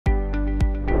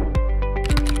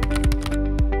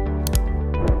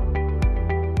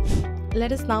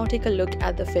Let us now take a look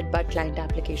at the FitBudd client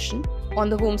application. On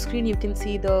the home screen, you can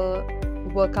see the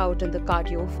workout and the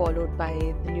cardio followed by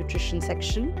the nutrition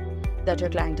section that your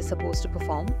client is supposed to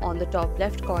perform. On the top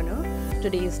left corner,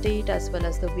 today's date as well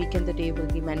as the week and the day will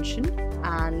be mentioned,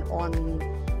 and on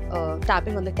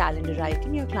tapping on the calendar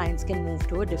icon, your clients can move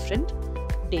to a different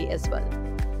day as well.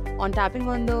 On tapping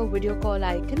on the video call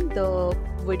icon, the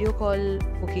video call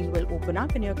booking will open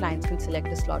up and your clients can select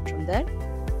a slot from there.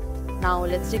 Now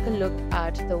let's take a look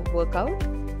at the workout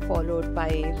followed by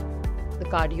the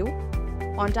cardio.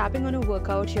 On tapping on a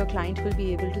workout, your client will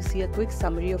be able to see a quick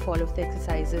summary of all of the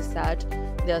exercises that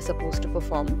they are supposed to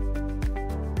perform.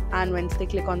 And once they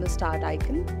click on the start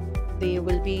icon, they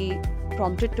will be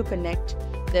prompted to connect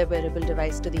their wearable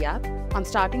device to the app. On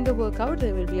starting the workout,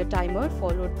 there will be a timer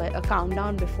followed by a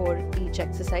countdown before each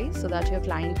exercise so that your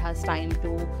client has time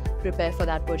to prepare for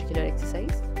that particular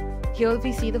exercise. Here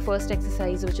we see the first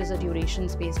exercise, which is a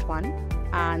duration-based one,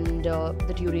 and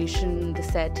the duration, the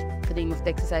set, the name of the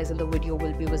exercise and the video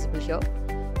will be visible here.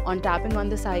 On tapping on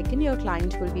this icon, your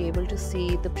client will be able to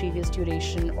see the previous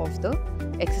duration of the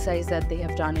exercise that they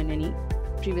have done in any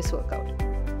previous workout.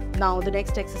 Now the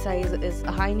next exercise is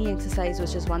a high knee exercise,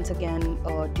 which is once again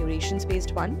a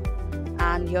duration-based one,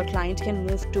 and your client can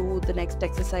move to the next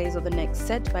exercise or the next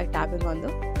set by tapping on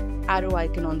the arrow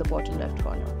icon on the bottom left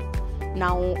corner.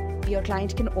 Now your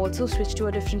client can also switch to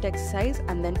a different exercise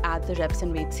and then add the reps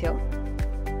and weights here.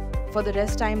 For the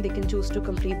rest time, they can choose to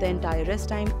complete the entire rest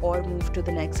time or move to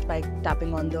the next by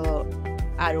tapping on the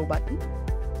arrow button.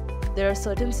 There are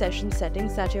certain session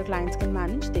settings that your clients can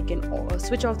manage. They can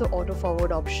switch off the auto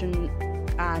forward option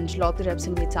and log the reps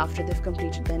and weights after they've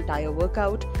completed the entire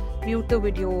workout, mute the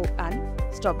video and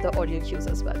stop the audio cues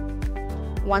as well.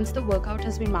 Once the workout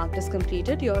has been marked as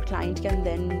completed, your client can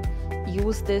then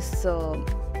use this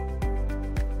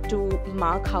to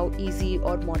mark how easy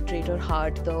or moderate or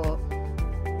hard the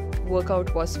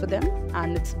workout was for them,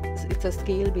 and it's a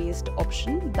scale-based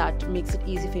option that makes it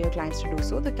easy for your clients to do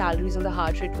so. The calories and the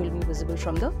heart rate will be visible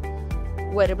from the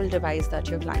wearable device that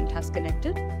your client has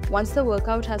connected. Once the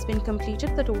workout has been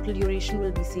completed, the total duration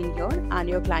will be seen here, and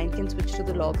your client can switch to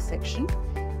the log section,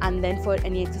 and then for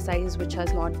any exercise which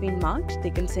has not been marked, they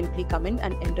can simply come in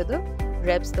and enter the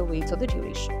reps, the weights or the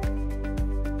duration.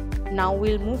 Now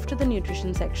we'll move to the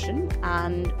nutrition section,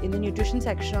 and in the nutrition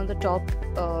section on the top,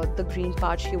 the green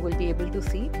part, you will be able to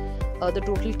see the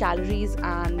total calories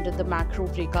and the macro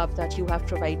breakup that you have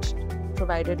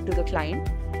provided to the client.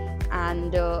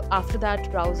 And after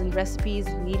that, browsing recipes,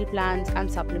 meal plans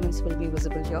and supplements will be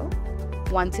visible here.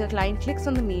 Once your client clicks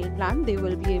on the meal plan, they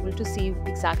will be able to see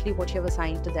exactly what you have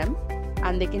assigned to them,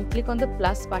 and they can click on the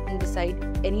plus button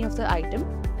beside any of the item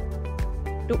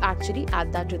to actually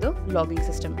add that to the logging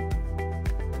system.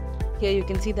 Here you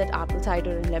can see that apple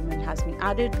cider and lemon has been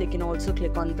added. They can also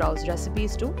click on browse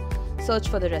recipes to search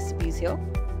for the recipes here.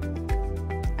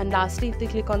 And lastly, if they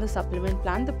click on the supplement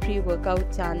plan, the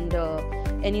pre-workouts and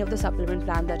any of the supplement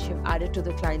plan that you've added to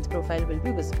the client's profile will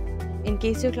be visible. In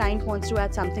case your client wants to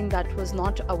add something that was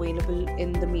not available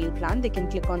in the meal plan, they can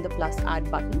click on the plus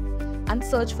add button and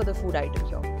search for the food item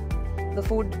here. The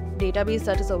food database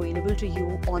that is available to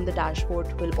you on the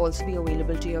dashboard will also be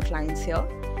available to your clients here,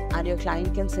 and your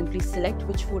client can simply select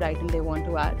which food item they want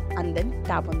to add and then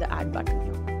tap on the add button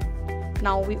here.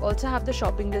 Now we also have the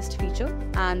shopping list feature,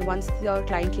 and once your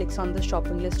client clicks on the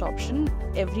shopping list option,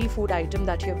 every food item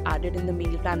that you have added in the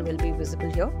meal plan will be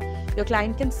visible here. Your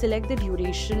client can select the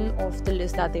duration of the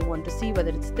list that they want to see,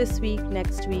 whether it's this week,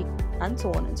 next week, and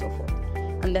so on and so forth,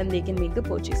 and then they can make the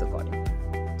purchase accordingly.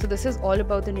 So this is all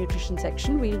about the nutrition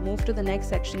section. We'll move to the next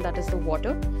section, that is the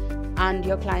water, and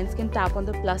your clients can tap on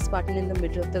the plus button in the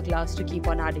middle of the glass to keep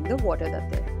on adding the water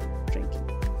that they're drinking.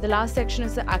 The last section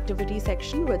is the activity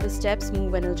section, where the steps,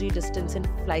 move, energy, distance and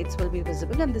flights will be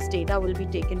visible, and this data will be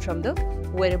taken from the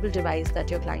wearable device that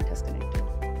your client has connected.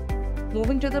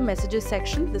 Moving to the messages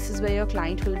section, this is where your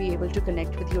client will be able to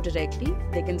connect with you directly.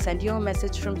 They can send you a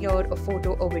message from here, a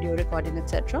photo or video recording,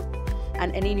 etc.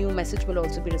 And any new message will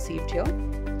also be received here.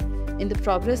 In the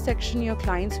progress section, your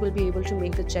clients will be able to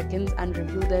make the check-ins and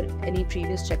review any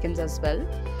previous check-ins as well,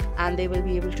 and they will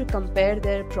be able to compare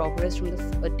their progress from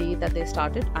the day that they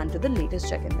started and to the latest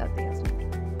check-in that they have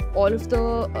made. All of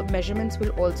the measurements will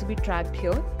also be tracked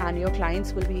here, and your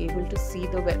clients will be able to see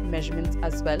the measurements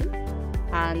as well.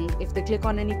 And if they click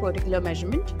on any particular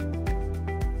measurement,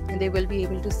 they will be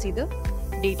able to see the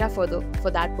data for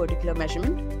that particular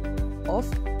measurement of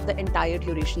the entire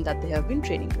duration that they have been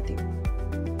training with you.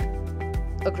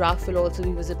 A graph will also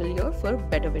be visible here for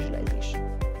better visualization.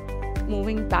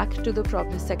 Moving back to the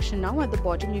progress section now, at the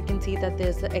bottom you can see that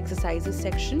there's the exercises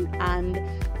section, and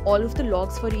all of the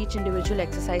logs for each individual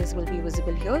exercise will be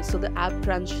visible here. So the ab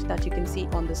crunch that you can see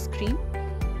on the screen,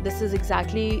 this is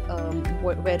exactly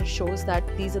where it shows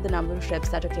that these are the number of reps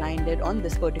that a client did on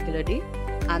this particular day,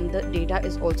 and the data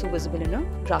is also visible in a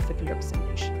graphical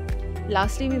representation.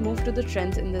 Lastly, we move to the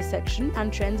trends in this section,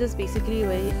 and trends is basically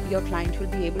where your client will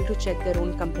be able to check their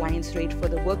own compliance rate for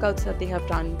the workouts that they have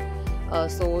done.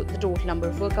 So the total number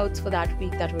of workouts for that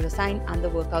week that were assigned and the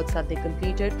workouts that they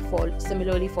completed,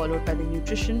 similarly followed by the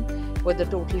nutrition, where the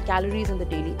total calories and the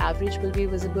daily average will be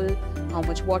visible, how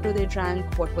much water they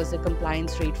drank, what was the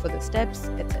compliance rate for the steps,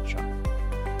 etc.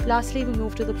 Lastly, we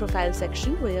move to the profile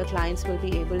section, where your clients will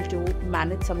be able to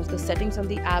manage some of the settings on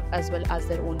the app as well as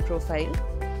their own profile.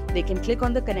 They can click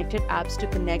on the connected apps to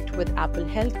connect with Apple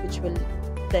Health, which will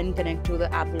then connect to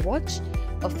the Apple Watch,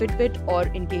 a Fitbit, or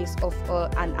in case of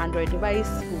an Android device,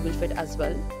 Google Fit as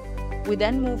well. We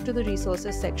then move to the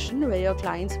resources section, where your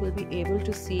clients will be able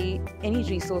to see any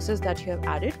resources that you have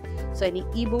added. So any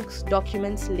ebooks,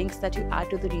 documents, links that you add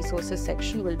to the resources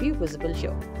section will be visible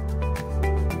here.